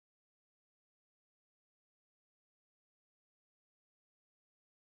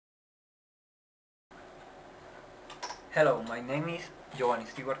Hello, my name is Giovanni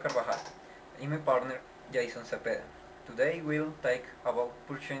Stewart Carvajal. I'm my partner Jason Cepeda. Today we'll talk about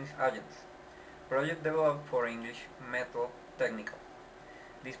purchase agents, project developed for English Metal Technical.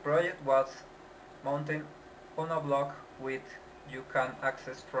 This project was mounted on a blog which you can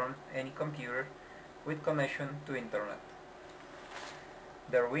access from any computer with connection to internet.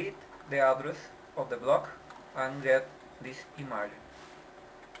 There read the address of the blog and get this image,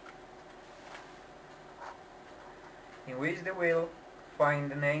 in which they will find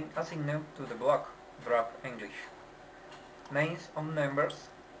the name assigned to the block, Draft English, names of members,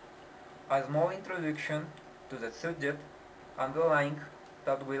 a small introduction to the subject, and the link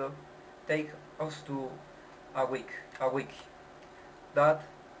that will take us to a wiki that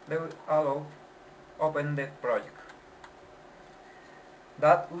they will allow open the project.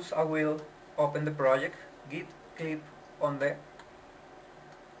 That us will open the project, git click on the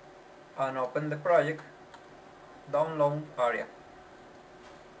and open the project download area.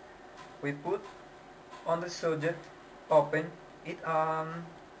 We put on the subject open it and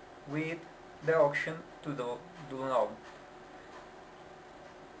with the option to download.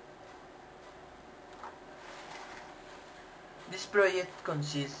 This project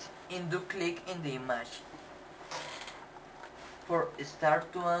consists in click in the image for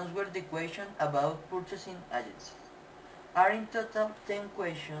start to answer the question about purchasing agencies. Are in total 10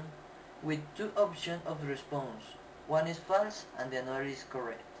 questions with 2 options of response. One is false and the other is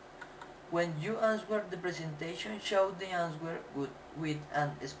correct. When you answer the presentation, show the answer with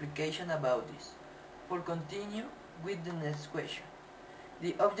an explanation about this. For continue with the next question.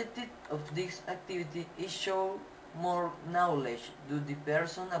 The objective of this activity is show more knowledge to the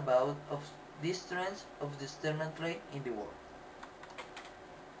person about of these trends of the external trade in the world.